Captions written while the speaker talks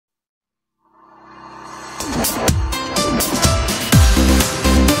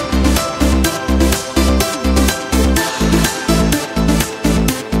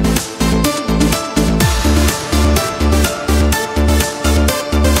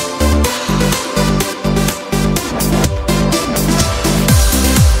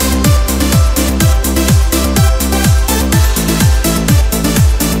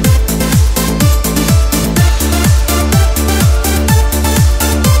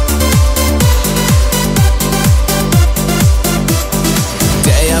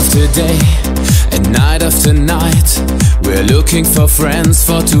day and night after night, we're looking for friends,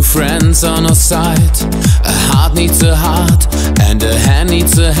 for two friends on our side. A heart needs a heart and a hand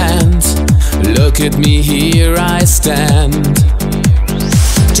needs a hand. Look at me, here I stand.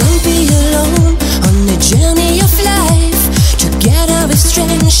 Don't be alone on the journey of life. Together we're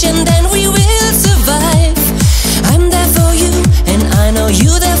strange and then we will survive. I'm there for you and I know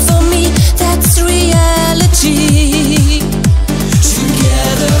you're there for me. That's reality.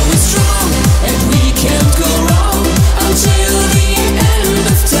 Together we're strong and we can't go wrong until the end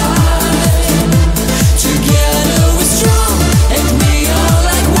of time. Together we're strong and we are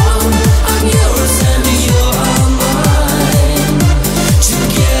like one. I'm yours and you are mine.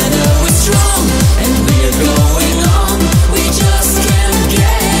 Together we're strong and we're going on. We just can't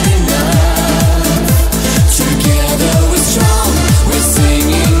get enough. Together we're strong, we're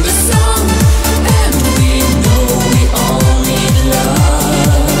singing the song, and we know we all need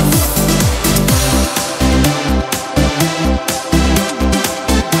love.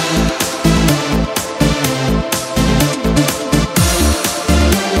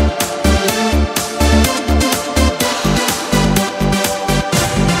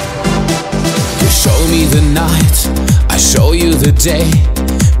 You show me the night, I show you the day.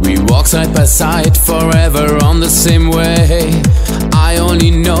 We walk side by side, forever on the same way. I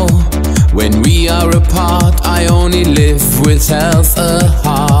only know when we are apart. I only live with health a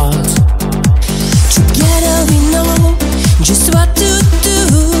heart. Together we know just what to do.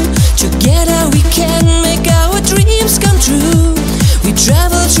 Together we can make our dreams come true. We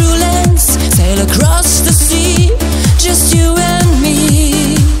travel through lands, sail across the